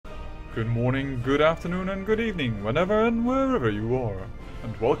Good morning, good afternoon, and good evening, whenever and wherever you are,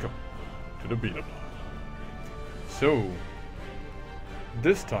 and welcome to the Beta Pod. So,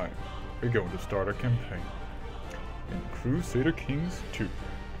 this time we're going to start our campaign in Crusader Kings 2.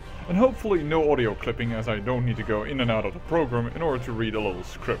 And hopefully no audio clipping, as I don't need to go in and out of the program in order to read a little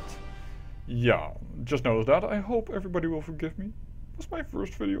script. Yeah, just noticed that. I hope everybody will forgive me. It was my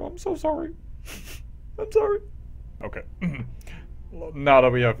first video, I'm so sorry. I'm sorry. Okay. Now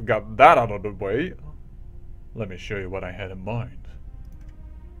that we have got that out of the way, let me show you what I had in mind.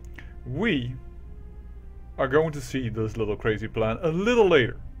 We are going to see this little crazy plan a little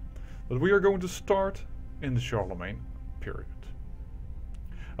later, but we are going to start in the Charlemagne period.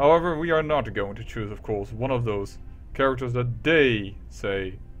 However, we are not going to choose, of course, one of those characters that they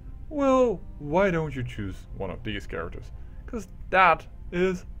say, well, why don't you choose one of these characters? Because that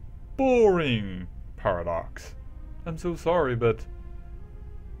is boring, Paradox. I'm so sorry, but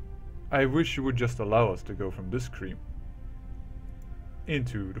I wish you would just allow us to go from this cream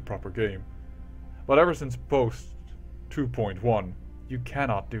into the proper game. But ever since post 2.1, you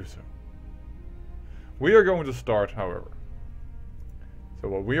cannot do so. We are going to start, however. So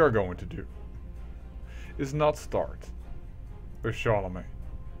what we are going to do is not start with Charlemagne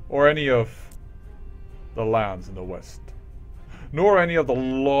or any of the lands in the west, nor any of the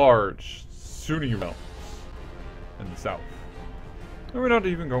large Sunni realms in the south. And we're not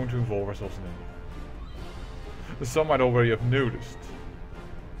even going to involve ourselves in India. As some might already have noticed,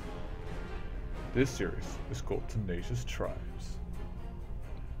 this series is called Tenacious Tribes.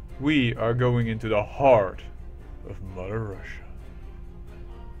 We are going into the heart of Mother Russia.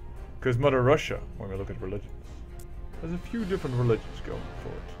 Because Mother Russia, when we look at religions, has a few different religions going for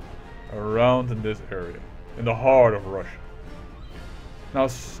it. Around in this area, in the heart of Russia. Now,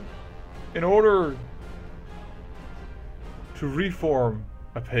 in order to reform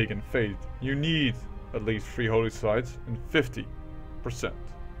a pagan faith, you need at least 3 holy sites and 50%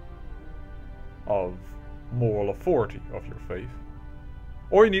 of moral authority of your faith.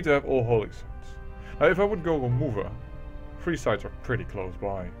 Or you need to have all holy sites. Now, if I would go Gomuva, 3 sites are pretty close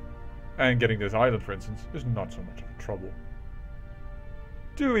by. And getting this island, for instance, is not so much of a trouble.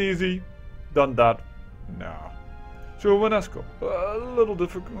 Too easy. Done that? Nah. So Venesco, a little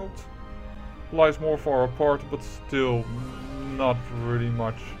difficult. Lies more far apart, but still not really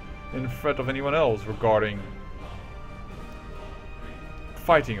much in threat of anyone else regarding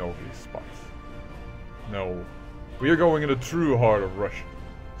fighting over these spots. No, we are going in the true heart of Russia,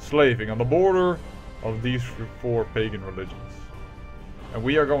 slaving on the border of these 4 pagan religions. And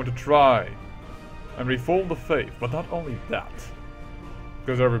we are going to try and reform the faith, but not only that,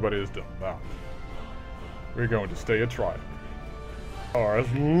 because everybody has done that. We're going to stay a tribe. Or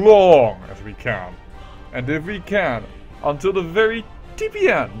as long as we can. And if we can, until the very tippy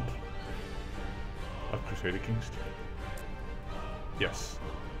end of Crusader Kings 2. Yes,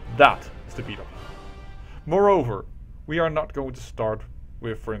 that is the beat-up. Moreover, we are not going to start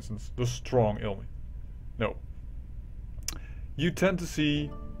with, for instance, the strong Ilmi. No. You tend to see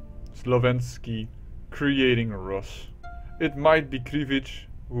Slovensky creating Rus. It might be Krivic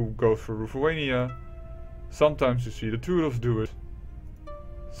who goes for Ruthenia. Sometimes you see the Turovs do it.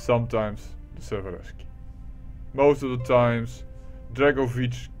 Sometimes the Severeski. Most of the times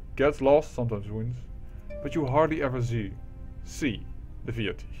Dragovic gets lost, sometimes wins. But you hardly ever see the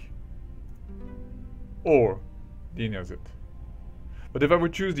Viati. Or the Inazit. But if I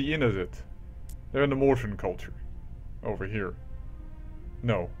would choose the Inazit, they're in the Mortian culture. Over here.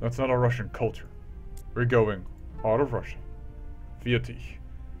 No, that's not a Russian culture. We're going out of Russia. Viati.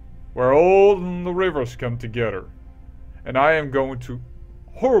 Where all the rivers come together. And I am going to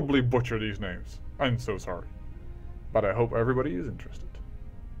horribly butcher these names. I'm so sorry. But I hope everybody is interested.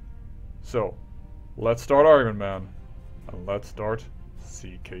 So, let's start Iron Man. And let's start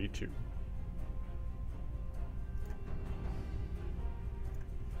CK2.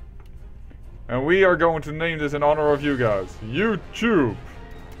 And we are going to name this in honor of you guys. YouTube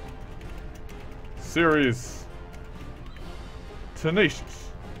series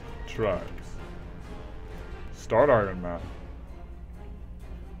Tenacious Tribes. Start Iron Man.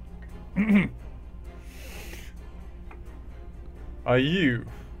 Are you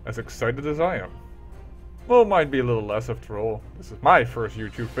as excited as I am? Well, might be a little less after all. This is my first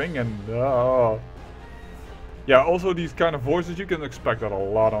YouTube thing and yeah, also these kind of voices, you can expect that a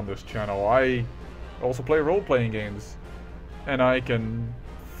lot on this channel. I also play role-playing games, and I can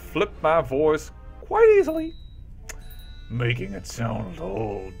flip my voice quite easily, making it sound a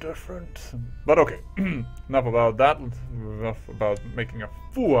little different. But okay, enough about that, enough about making a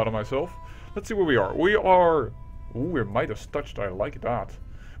fool out of myself. Let's see where we are. We are... Ooh, we might have touched, I like that.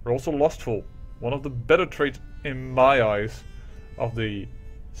 We're also lustful. One of the better traits in my eyes of the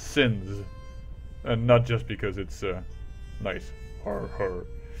sins. And not just because it's nice. Har.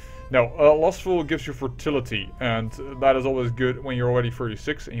 Now, lustful gives you fertility, and that is always good when you're already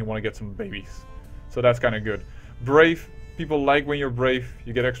 36 and you want to get some babies. So that's kind of good. Brave. People like when you're brave.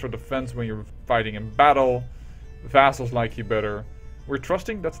 You get extra defense when you're fighting in battle. Vassals like you better. We're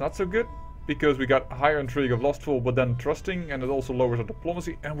trusting. That's not so good, because we got higher intrigue of lustful, but then trusting, and it also lowers our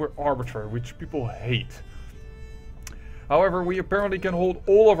diplomacy, and we're arbitrary, which people hate. However, we apparently can hold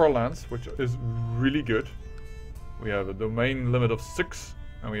all of our lands, which is really good. We have a domain limit of 6,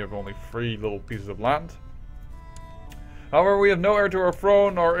 and we have only 3 little pieces of land. However, we have no heir to our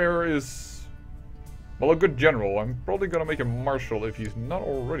throne. Our heir is, well, a good general. I'm probably gonna make him marshal if he's not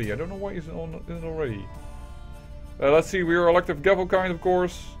already. I don't know why he's not already. Let's see, we are elective gavel kind, of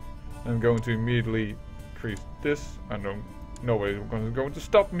course. I'm going to immediately increase this. I don't know way is going to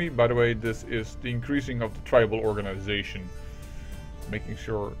stop me. By the way, this is the increasing of the tribal organization. Making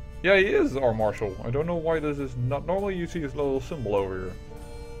sure... Yeah, he is our marshal. I don't know why this is not... Normally you see his little symbol over here.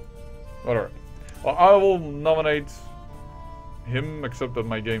 Alright. Well, I will nominate him, except that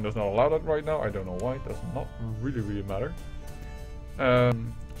my game does not allow that right now. I don't know why. It does not really matter.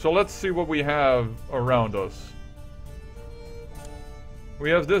 So let's see what we have around us. We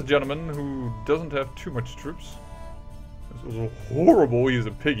have this gentleman who doesn't have too much troops. This is horrible. He's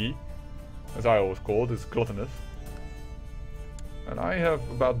a piggy, as I always call it. It's gluttonous. And I have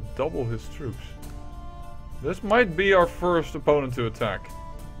about double his troops. This might be our first opponent to attack.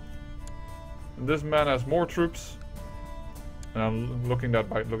 And this man has more troops. And I'm looking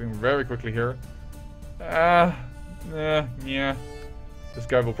very quickly here. Yeah. This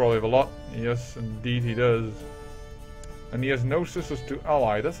guy will probably have a lot. Yes, indeed he does. And he has no sisters to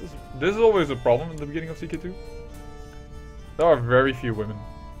ally. This is always a problem in the beginning of CK2. There are very few women.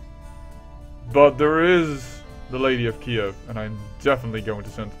 But there is the Lady of Kiev, and I'm definitely going to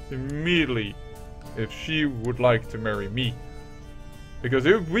send immediately if she would like to marry me. Because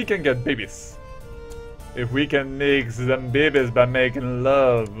if we can get babies, if we can make them babies by making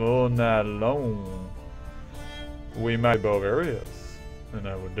love all night long, we might both areas. And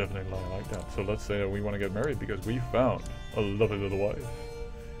I would definitely like that. So let's say that we want to get married because we found a lovely little wife.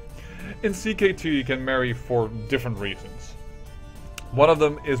 In CK2 you can marry for different reasons. One of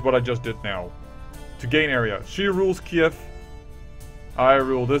them is what I just did now. To gain area. She rules Kiev. I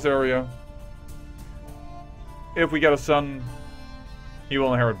rule this area. If we get a son, he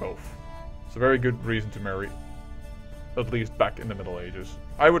will inherit both. It's a very good reason to marry. At least back in the Middle Ages.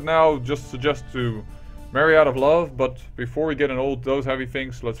 I would now just suggest to marry out of love, but before we get in all those heavy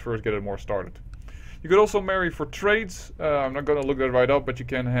things, let's first get it more started. You could also marry for traits. I'm not going to look that right up, but you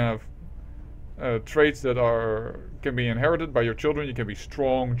can have traits that can be inherited by your children. You can be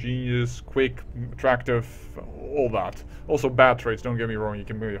strong, genius, quick, attractive, all that. Also bad traits, don't get me wrong. You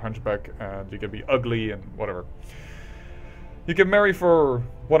can marry a hunchback, and you can be ugly and whatever. You can marry for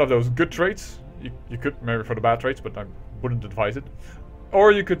one of those good traits. You could marry for the bad traits, but I wouldn't advise it.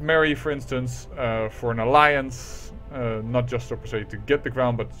 Or you could marry, for instance, for an alliance, not just per se to get the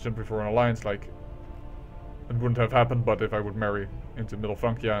crown, but simply for an alliance. Like, it wouldn't have happened, but if I would marry into Middle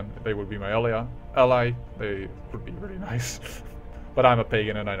Francia and they would be my ally, they would be really nice. But I'm a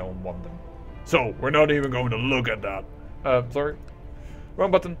pagan and I don't want them. So, we're not even going to look at that. Sorry. Wrong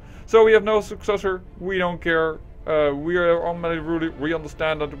button. So we have no successor, we don't care. We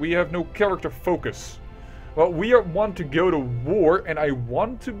understand that we have no character focus. Well, we want to go to war, and I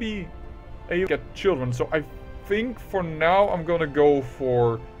want to be able to get children. So I think for now I'm gonna go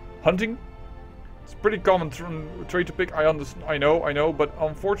for hunting. It's a pretty common trait to pick. I know, but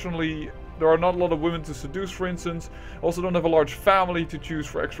unfortunately there are not a lot of women to seduce, for instance. Also don't have a large family to choose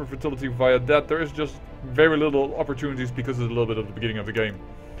for extra fertility via that. There is just very little opportunities because it's a little bit of the beginning of the game.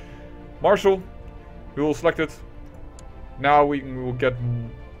 Marshal, we will select it. Now we will get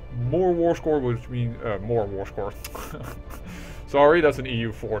more war score, which means more war score. Sorry, that's an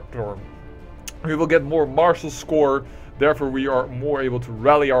EU4 term. We will get more martial score, therefore we are more able to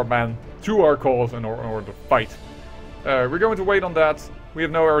rally our men to our cause in order to fight. We're going to wait on that. We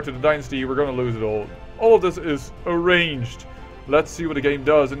have no heir to the dynasty, we're going to lose it all. All of this is arranged. Let's see what the game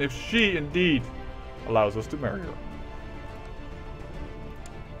does, and if she indeed allows us to marry her.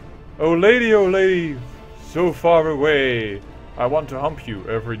 Oh lady, so far away. I want to hump you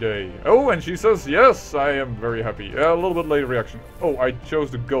every day. Oh, and she says yes, I am very happy. A little bit late reaction. Oh, I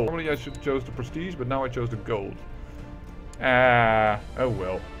chose the gold. Normally I should chose the prestige, but now I chose the gold. Oh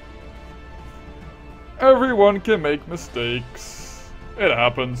well. Everyone can make mistakes. It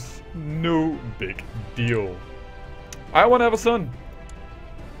happens. No big deal. I want to have a son.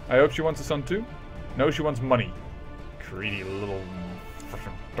 I hope she wants a son too. No, she wants money. Greedy little...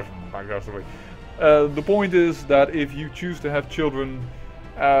 the point is that if you choose to have children,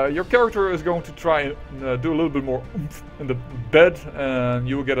 your character is going to try and do a little bit more oomph in the bed, and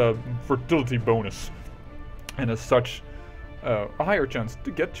you will get a fertility bonus. And as such, a higher chance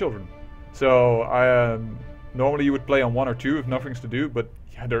to get children. So normally you would play on 1 or 2 if nothing's to do, but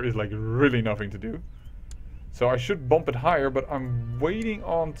yeah, there is like really nothing to do. So I should bump it higher, but I'm waiting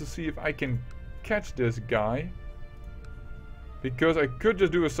on to see if I can catch this guy. Because I could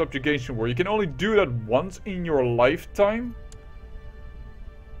just do a subjugation war. You can only do that once in your lifetime.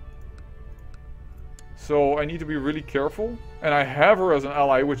 So I need to be really careful. And I have her as an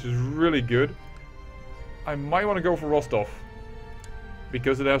ally, which is really good. I might want to go for Rostov.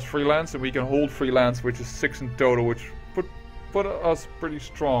 Because it has free lands and we can hold free lands, which is 6 in total, which put us pretty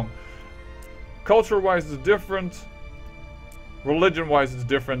strong. Culture-wise it's different. Religion-wise it's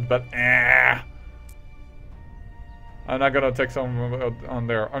different, but I'm not gonna attack someone on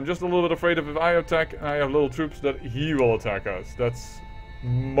there. I'm just a little bit afraid of if I attack and I have little troops that he will attack us. That's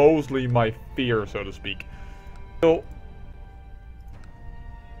mostly my fear, so to speak. So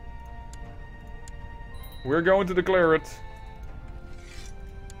we're going to declare it.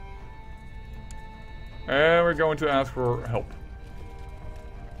 And we're going to ask for help.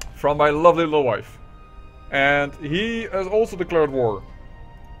 From my lovely little wife. And he has also declared war.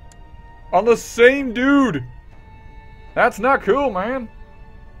 On the same dude! That's not cool, man.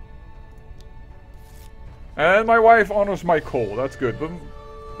 And my wife honors my call. That's good. But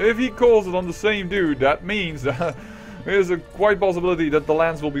if he calls it on the same dude, that means that there's a quite possibility that the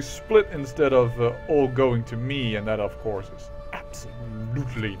lands will be split instead of all going to me. And that, of course, is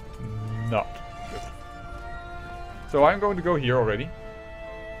absolutely not good. So I'm going to go here already.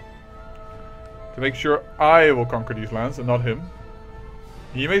 To make sure I will conquer these lands and not him.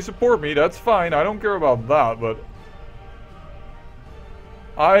 He may support me, that's fine. I don't care about that, but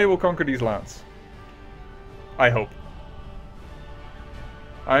I will conquer these lands. I hope.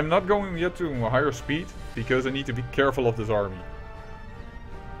 I'm not going yet to a higher speed because I need to be careful of this army.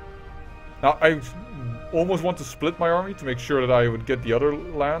 Now I almost want to split my army to make sure that I would get the other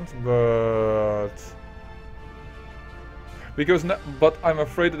land, but I'm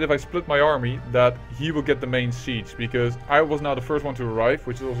afraid that if I split my army that he will get the main siege, because I was now the first one to arrive,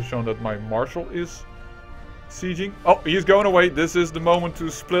 which is also shown that my marshal is sieging. Oh, he's going away. This is the moment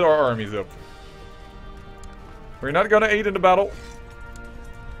to split our armies up. We're not going to aid in the battle.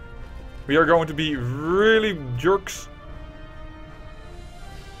 We are going to be really jerks.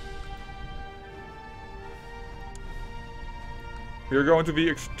 We are going to be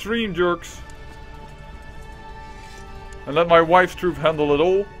extreme jerks. And let my wife's troop handle it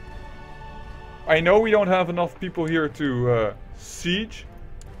all. I know we don't have enough people here to siege.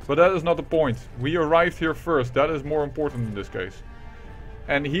 But that is not the point. We arrived here first. That is more important in this case.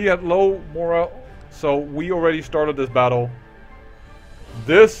 And he had low morale. So we already started this battle.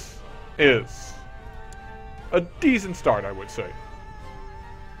 This is a decent start, I would say.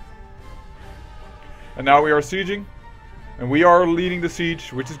 And now we are sieging. And we are leading the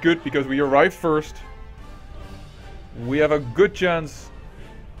siege, which is good because we arrived first. We have a good chance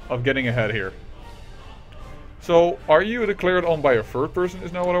of getting ahead here. So, are you declared on by a third person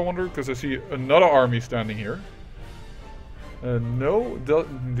is now what I wonder? Because I see another army standing here. No, do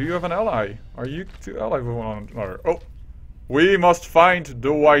you have an ally? Are you two allied with one another? Oh, we must find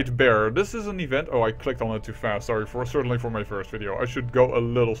the white bear. This is an event. Oh, I clicked on it too fast. Sorry, certainly for my first video. I should go a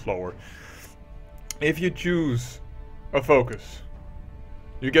little slower. If you choose a focus,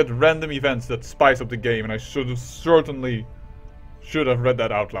 you get random events that spice up the game, and I certainly should have read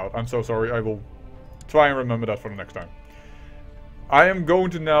that out loud. I'm so sorry. I will try and remember that for the next time. I am going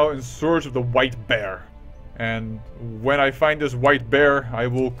to now in search of the white bear. And when I find this white bear, I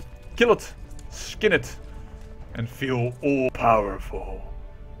will kill it, skin it, and feel all powerful.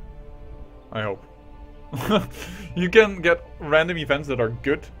 I hope. You can get random events that are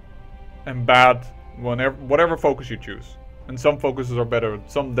good and bad whatever focus you choose. And some focuses are better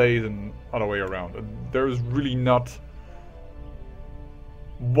some days and other way around. And there is really not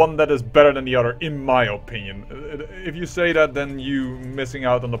one that is better than the other, in my opinion. If you say that, then you missing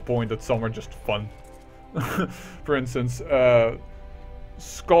out on the point that some are just fun. For instance,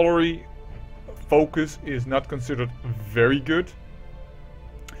 scholarly focus is not considered very good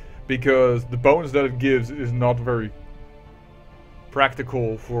because the bonus that it gives is not very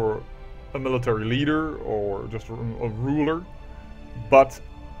practical for a military leader or just a ruler, but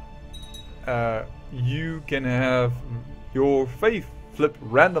you can have your faith flip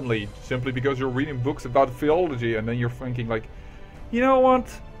randomly simply because you're reading books about theology and then you're thinking like, you know what,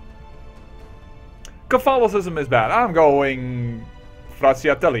 Catholicism is bad. I'm going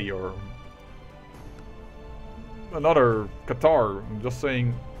Fratiatelli or another Qatar. I'm just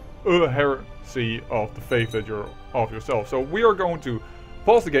saying a heresy of the faith that you're of yourself. So we are going to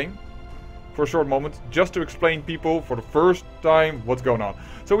pause the game for a short moment just to explain people for the first time what's going on.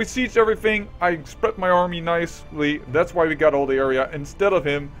 So we sieged everything. I spread my army nicely. That's why we got all the area instead of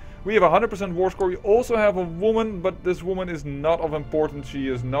him. We have 100% war score. We also have a woman, but this woman is not of importance. She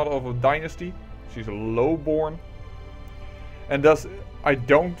is not of a dynasty. She's a lowborn. And thus, I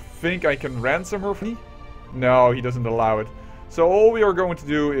don't think I can ransom her for me. No, he doesn't allow it. So all we are going to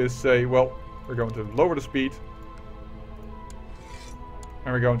do is say, well, we're going to lower the speed.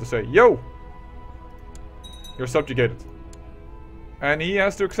 And we're going to say, yo! You're subjugated. And he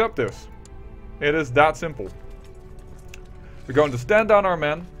has to accept this. It is that simple. We're going to stand down our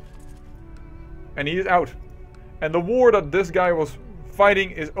men. And he is out. And the war that this guy was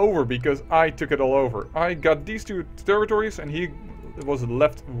fighting is over because I took it all over. I got these 2 territories and he was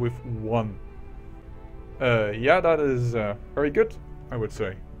left with 1. Yeah, that is very good, I would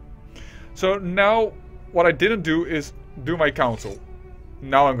say. So now, what I didn't do is do my council.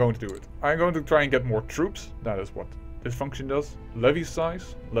 Now I'm going to do it. I'm going to try and get more troops. That is what this function does. Levy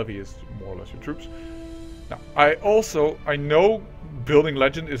size. Levy is more or less your troops. Now, I know building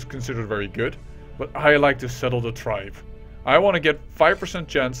legend is considered very good, but I like to settle the tribe. I want to get 5%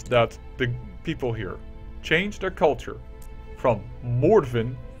 chance that the people here change their culture from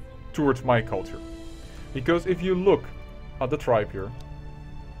Mordvin towards my culture. Because if you look at the tribe here,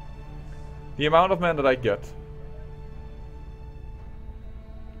 the amount of men that I get,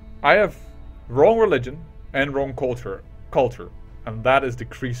 I have wrong religion and wrong culture, and that is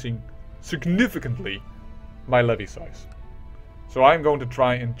decreasing significantly my levy size. So I'm going to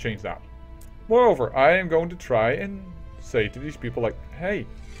try and change that. Moreover, I am going to try and say to these people like, hey,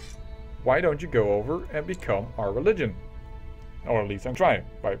 why don't you go over and become our religion? Or at least I'm trying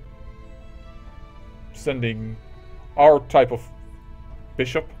by sending our type of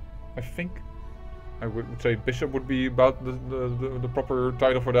bishop, I think. I would say bishop would be about the proper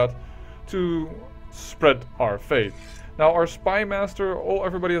title for that, to spread our faith. Now our spy master,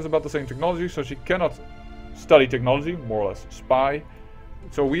 everybody has about the same technology, so she cannot study technology, more or less spy.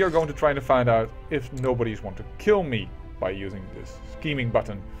 So we are going to try to find out if nobody's want to kill me by using this scheming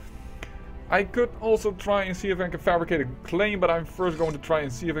button. I could also try and see if I can fabricate a claim, but I'm first going to try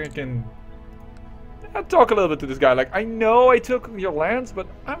and see if I can talk a little bit to this guy. Like, I know I took your lands, but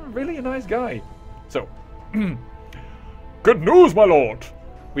I'm really a nice guy. So, good news, my lord!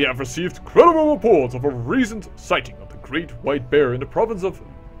 We have received credible reports of a recent sighting of the great white bear in the province of...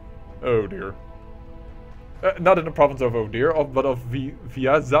 Oh dear. Not in the province of Oh dear, but of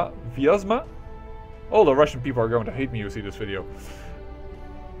Vyazma? All the Russian people are going to hate me who see this video.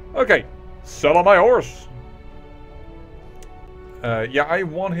 Okay, sell on my horse! Yeah, I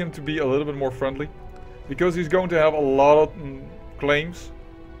want him to be a little bit more friendly. Because he's going to have a lot of claims.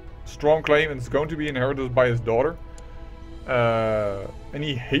 Strong claim, and it's going to be inherited by his daughter. And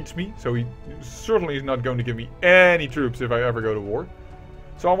he hates me, so he certainly is not going to give me any troops if I ever go to war.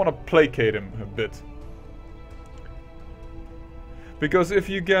 So I want to placate him a bit. Because if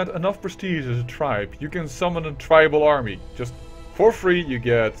you get enough prestige as a tribe, you can summon a tribal army. Just for free you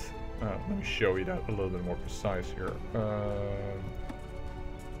get... let me show you that a little bit more precise here.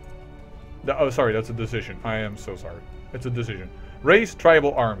 Oh, sorry, that's a decision. I am so sorry. It's a decision. Raise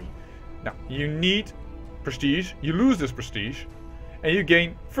tribal army. Now, you need prestige. You lose this prestige. And you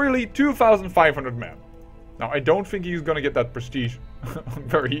gain freely 2,500 men. Now, I don't think he's going to get that prestige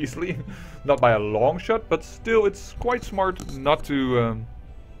very easily. Not by a long shot, but still, it's quite smart not to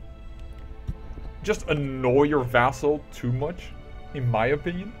just annoy your vassal too much, in my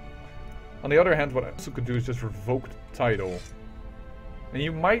opinion. On the other hand, what I also could do is just revoke the title. And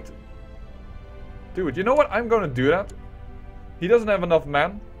you might do it. You know what? I'm going to do that. He doesn't have enough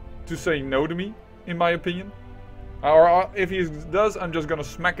men to say no to me, in my opinion. Or if he does, I'm just going to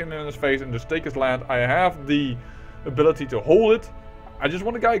smack him in his face and just take his land. I have the ability to hold it. I just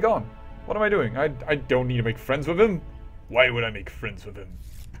want the guy gone. What am I doing? I don't need to make friends with him. Why would I make friends with him?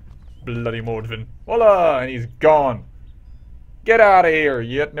 Bloody Mordvin. Voila! And he's gone. Get out of here.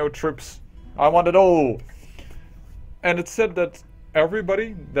 You had no troops. I want it all. And it said that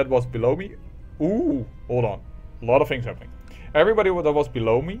everybody that was below me... Ooh, hold on. A lot of things happening. Everybody that was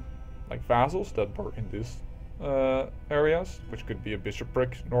below me, like vassals that were in this areas, which could be a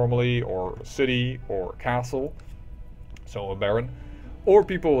bishopric normally, or a city, or a castle, so a baron, or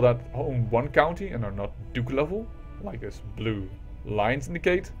people that own one county and are not duke level, like as blue lines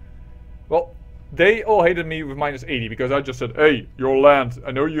indicate. Well, they all hated me with -80 because I just said, hey, your land,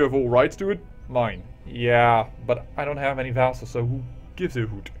 I know you have all rights to it, Mine. Yeah, but I don't have any vassals, so who gives a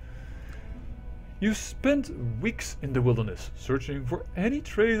hoot? You spent weeks in the wilderness, searching for any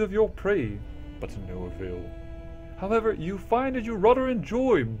trace of your prey, but to no avail. However, you find that you rather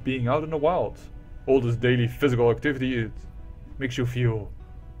enjoy being out in the wild. All this daily physical activity makes you feel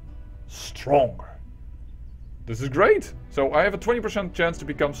strong. This is great! So I have a 20% chance to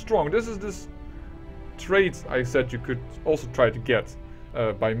become strong. This is this trait I said you could also try to get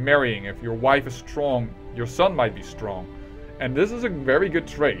by marrying. If your wife is strong, your son might be strong. And this is a very good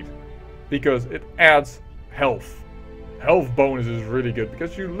trait, because it adds health. Health bonus is really good,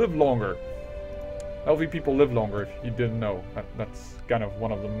 because you live longer. Healthy people live longer, if you didn't know. That's kind of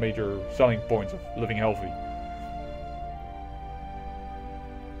one of the major selling points of living healthy.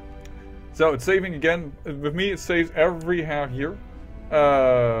 So it's saving again. With me it saves every half year.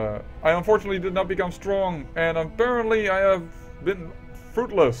 I unfortunately did not become strong, and apparently I have been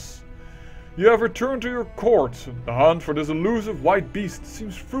fruitless. You have returned to your court. The hunt for this elusive white beast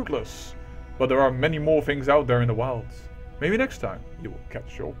seems fruitless. But there are many more things out there in the wilds. Maybe next time you will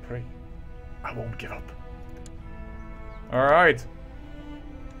catch your prey. I won't give up. Alright.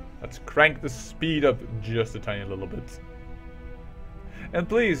 Let's crank the speed up just a tiny little bit. And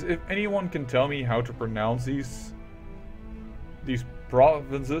please, if anyone can tell me how to pronounce these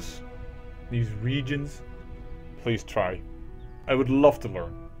provinces, these regions, please try. I would love to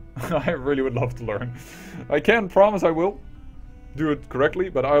learn. I really would love to learn. I can't promise I will do it correctly,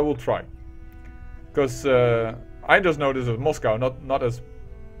 but I will try. Because I just know this as Moscow, not as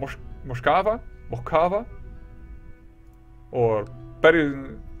Moskava, or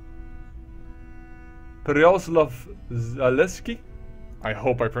Peryaslav Zaleski. I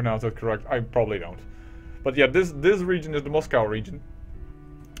hope I pronounced that correct. I probably don't. But yeah, this region is the Moscow region,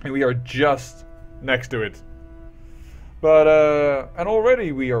 and we are just next to it. But and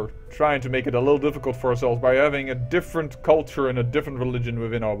already we are trying to make it a little difficult for ourselves by having a different culture and a different religion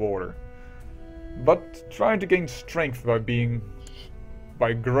within our border. But trying to gain strength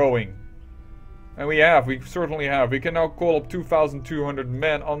by growing. And we certainly have. We can now call up 2,200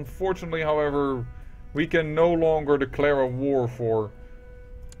 men. Unfortunately, however, we can no longer declare a war for...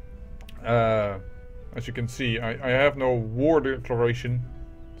 as you can see, I have no war declaration.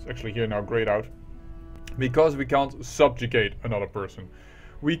 It's actually here now, grayed out. Because we can't subjugate another person.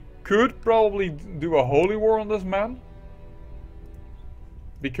 We could probably do a holy war on this man.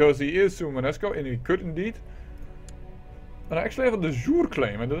 Because he is Sumanesco, and we could indeed. And I actually have a de jure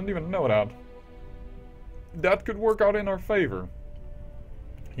claim, I didn't even know that. That could work out in our favor.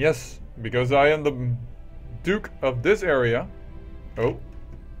 Yes, because I am the Duke of this area. Oh.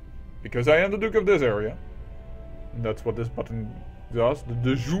 Because I am the Duke of this area. And that's what this button does. The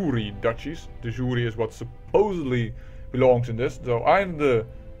de jure duchies. De jure is what supposedly belongs in this. So I'm the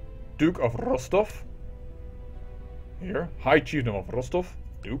Duke of Rostov. Here. High Chiefdom of Rostov.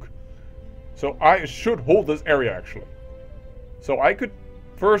 Duke. So I should hold this area actually. So I could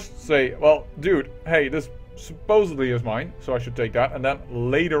first say, well, dude, hey, this supposedly is mine, so I should take that. And then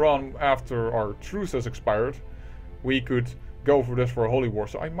later on, after our truce has expired, we could go for this for a holy war.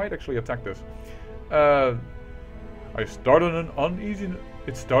 So I might actually attack this. It started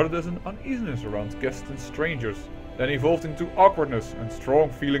as an uneasiness around guests and strangers, then evolved into awkwardness and strong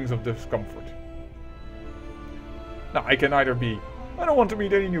feelings of discomfort. Now I can either be, I don't want to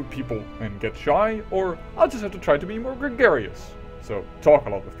meet any new people and get shy, or I'll just have to try to be more gregarious. So talk a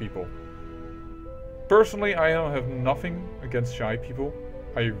lot with people. Personally, I have nothing against shy people.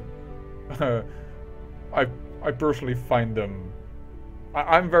 I personally find them...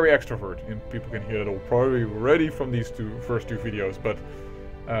 I'm very extrovert, and people can hear that all probably already from these first two videos, but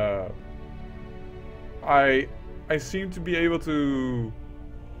I seem to be able to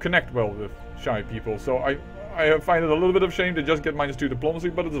connect well with shy people, so I find it a little bit of shame to just get -2 diplomacy,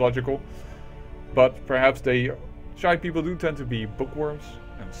 but it's logical. But perhaps shy people do tend to be bookworms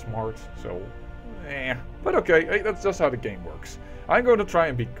and smart, so but okay, hey, that's just how the game works. I'm going to try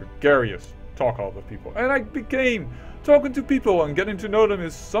and be gregarious, talk a lot with people, and I became talking to people and getting to know them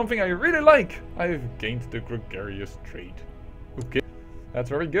is something I really like. I've gained the gregarious trait. Okay, that's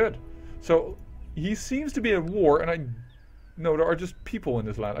very good. So he seems to be at war, and no, there are just people in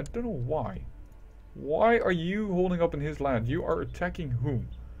this land. I don't know why. Why are you holding up in his land? You are attacking whom?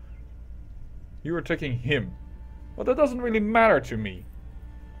 You are attacking him. Well, that doesn't really matter to me,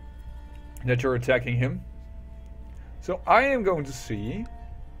 that you're attacking him. So I am going to see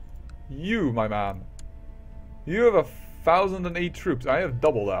you, my man. You have 1,008 troops. I have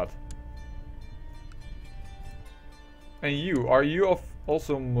double that. And you, are you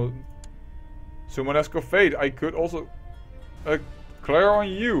also Sumanesco Fate? I could also declare on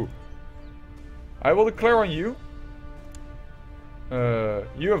you. I will declare on you.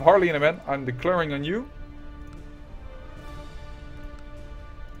 You have hardly any men. I'm declaring on you.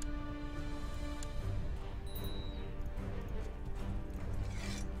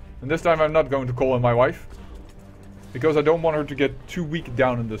 And this time I'm not going to call in my wife. Because I don't want her to get too weak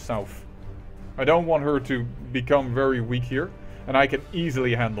down in the south. I don't want her to become very weak here. And I can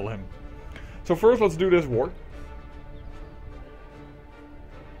easily handle him. So first let's do this war.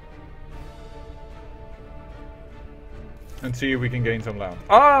 And see if we can gain some land.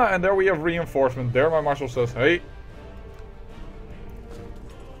 Ah, and there we have reinforcement. There my marshal says, hey.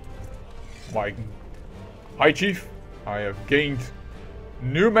 My High Chief, I have gained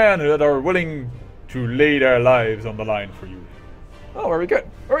new men that are willing to lay their lives on the line for you. Oh, very good.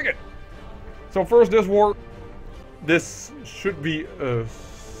 Very good. So first this war. This should be a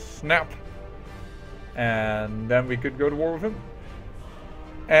snap. And then we could go to war with him.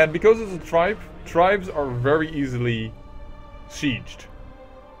 And because it's a tribe, tribes are very easily sieged.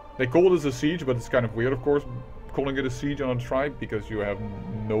 They call this a siege, but it's kind of weird, of course, calling it a siege on a tribe, because you have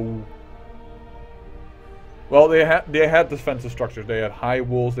no... Well, they had defensive structures. They had high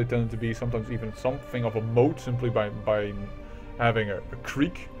walls. They tended to be sometimes even something of a moat, simply by having a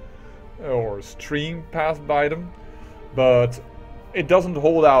creek or a stream pass by them. But it doesn't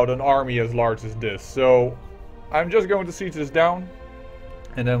hold out an army as large as this. So I'm just going to siege this down,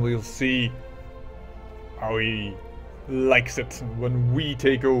 and then we'll see how he likes it when we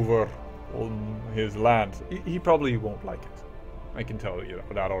take over on his land. He probably won't like it. I can tell you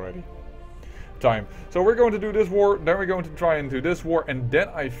that already. Time. So we're going to do this war, then we're going to try and do this war, and then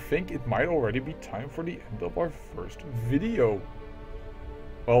I think it might already be time for the end of our first video.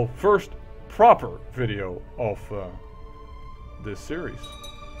 Well, first proper video of this series.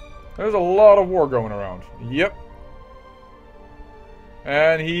 There's a lot of war going around. Yep.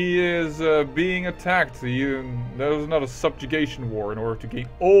 And he is being attacked. There's not a subjugation war in order to gain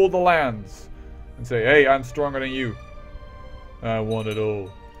all the lands. And say, hey, I'm stronger than you. I want it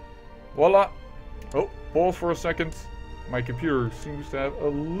all. Voila. Oh, pause for a second. My computer seems to have a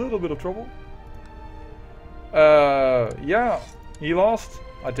little bit of trouble. Yeah, he lost.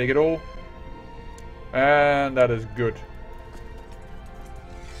 I take it all. And that is good.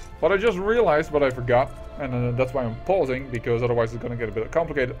 But I just realized what I forgot. And that's why I'm pausing, because otherwise it's going to get a bit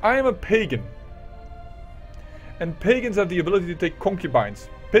complicated. I am a pagan. And pagans have the ability to take concubines.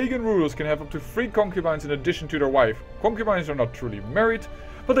 Pagan rulers can have up to 3 concubines in addition to their wife. Concubines are not truly married,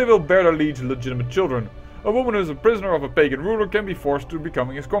 but they will bear their liege legitimate children. A woman who is a prisoner of a pagan ruler can be forced to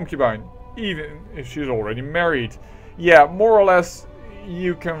becoming his concubine, even if she is already married. Yeah, more or less,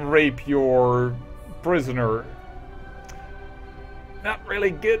 you can rape your prisoner. Not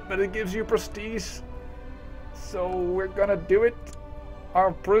really good, but it gives you prestige. So we're gonna do it.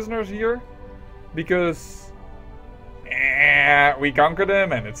 Our prisoners here, because we conquered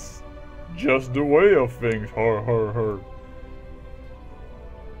them, and it's just the way of things. Her, her, her.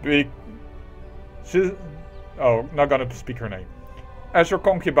 She's... Oh, not gonna speak her name. As your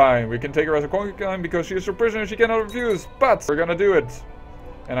concubine. We can take her as a concubine because she is your prisoner. She cannot refuse. But we're gonna do it.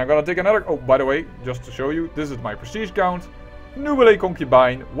 And I'm gonna take another... Oh, by the way, just to show you, this is my prestige count. Nubile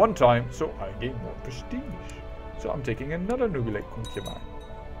concubine 1 time, so I gain more prestige. So I'm taking another Nubile concubine.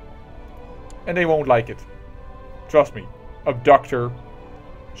 And they won't like it. Trust me. Abductor.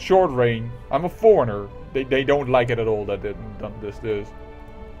 Short reign. I'm a foreigner. They don't like it at all that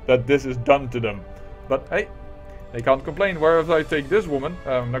this is done to them. But hey, they can't complain. Whereas I take this woman,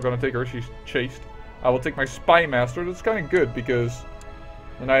 I'm not gonna take her, she's chaste. I will take my spy master. That's kind of good, because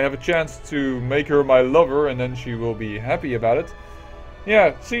then I have a chance to make her my lover, and then she will be happy about it.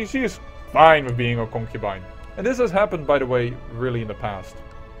 Yeah, she is fine with being a concubine. And this has happened, by the way, really in the past.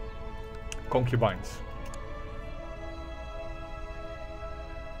 Concubines.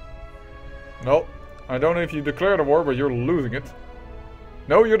 No, I don't know if you declared a war, but you're losing it.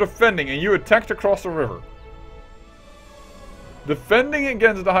 No, you're defending, and you attacked across the river. Defending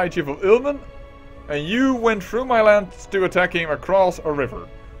against the High Chief of Ilman, and you went through my land to attack him across a river.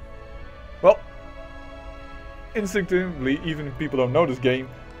 Well, instinctively, even if people don't know this game,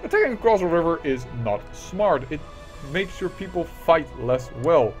 attacking across a river is not smart. It makes your people fight less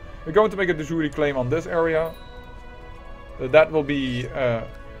well. We're going to make a de jure claim on this area. That will be...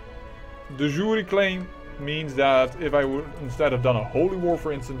 de jure claim means that if I would instead have done a holy war,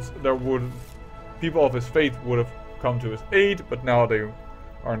 for instance, there would... people of his faith would have come to his aid, but now they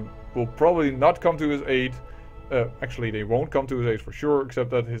will probably not come to his aid. Actually, they won't come to his aid for sure,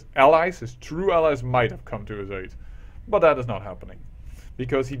 except that his allies, his true allies, might have come to his aid. But that is not happening.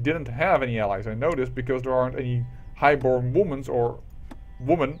 Because he didn't have any allies. I know this because there aren't any highborn women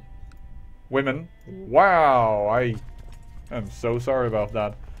women. Wow, I am so sorry about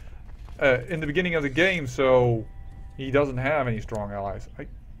that. In the beginning of the game, so he doesn't have any strong allies. I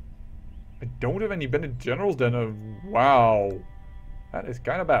don't have any Bennett generals then. Wow, that is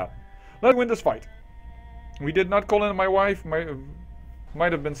kind of bad. Let's win this fight. We did not call in my wife. Might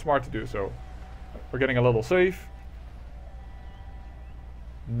have been smart to do so. We're getting a little safe.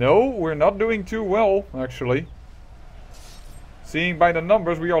 No, we're not doing too well, actually. Seeing by the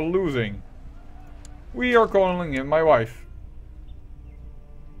numbers, we are losing. We are calling in my wife.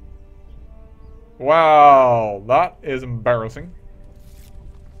 Wow, that is embarrassing.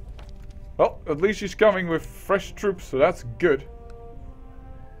 Well, at least she's coming with fresh troops, so that's good.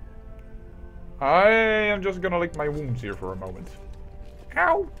 I am just gonna lick my wounds here for a moment.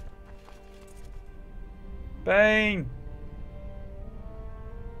 Ow! Pain!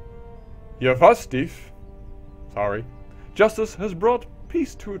 You fuss, thief. Sorry. Justice has brought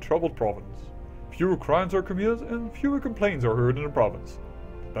peace to a troubled province. Fewer crimes are committed and fewer complaints are heard in the province.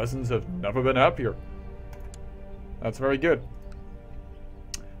 The peasants have never been happier. That's very good.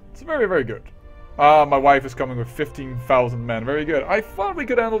 It's very, very good. My wife is coming with 15,000 men. Very good. I thought we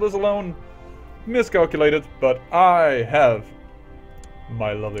could handle this alone. Miscalculated, but I have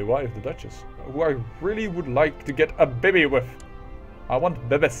my lovely wife, the Duchess, who I really would like to get a baby with. I want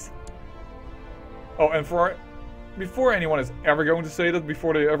babies. Oh, and before anyone is ever going to say that,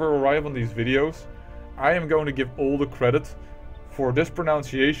 before they ever arrive on these videos, I am going to give all the credit for this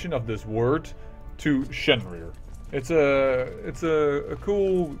pronunciation of this word to Shenrir. It's a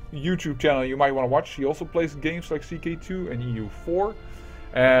cool YouTube channel you might want to watch. He also plays games like CK2 and EU4,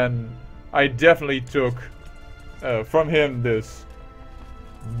 and I definitely took from him this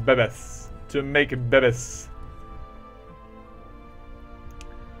bebes, to make bebes.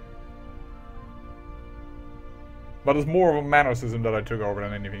 But it's more of a mannerism that I took over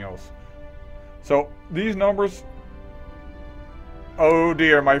than anything else. So, these numbers... Oh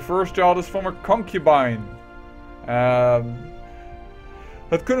dear, my first child is from a concubine. That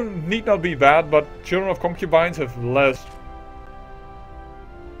need not be bad, but children of concubines have less...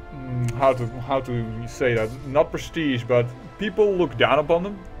 How to say that? Not prestige, but people look down upon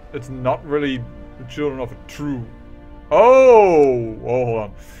them. It's not really the children of a true... Oh, hold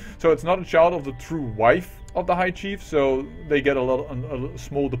on. So it's not a child of the true wife of the High Chief, so they get a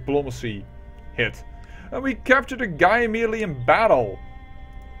small diplomacy hit. And we captured a guy immediately in battle.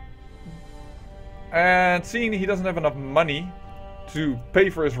 And seeing he doesn't have enough money to pay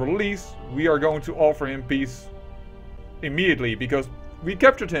for his release, we are going to offer him peace immediately, because we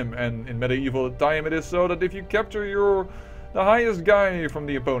captured him, and in medieval time it is so that if you capture the highest guy from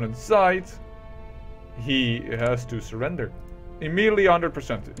the opponent's side, he has to surrender. Immediately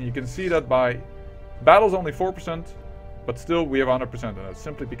 100%. And you can see that by battle's only 4%, but still we have 100%, and that's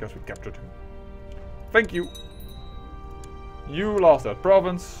simply because we captured him. Thank you. You lost that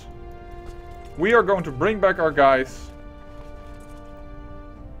province. We are going to bring back our guys.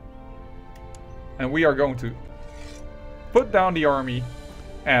 And we are going to put down the army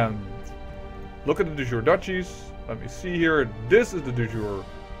and look at the de jure duchies. Let me see here. This is the de jure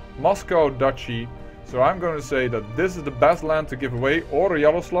Moscow duchy. So I'm going to say that this is the best land to give away, or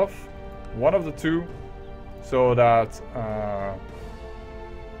Yaroslav. One of the two. So that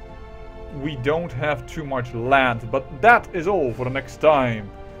we don't have too much land. But that is all for the next time.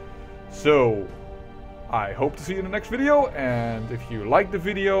 So I hope to see you in the next video. And if you like the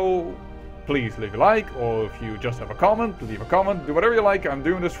video, please leave a like, or if you just have a comment, leave a comment. Do whatever you like. I'm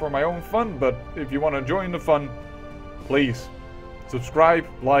doing this for my own fun, but if you want to join the fun, please subscribe,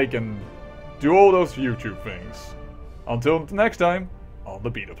 like, and do all those YouTube things. Until next time, on the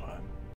Beta Plan.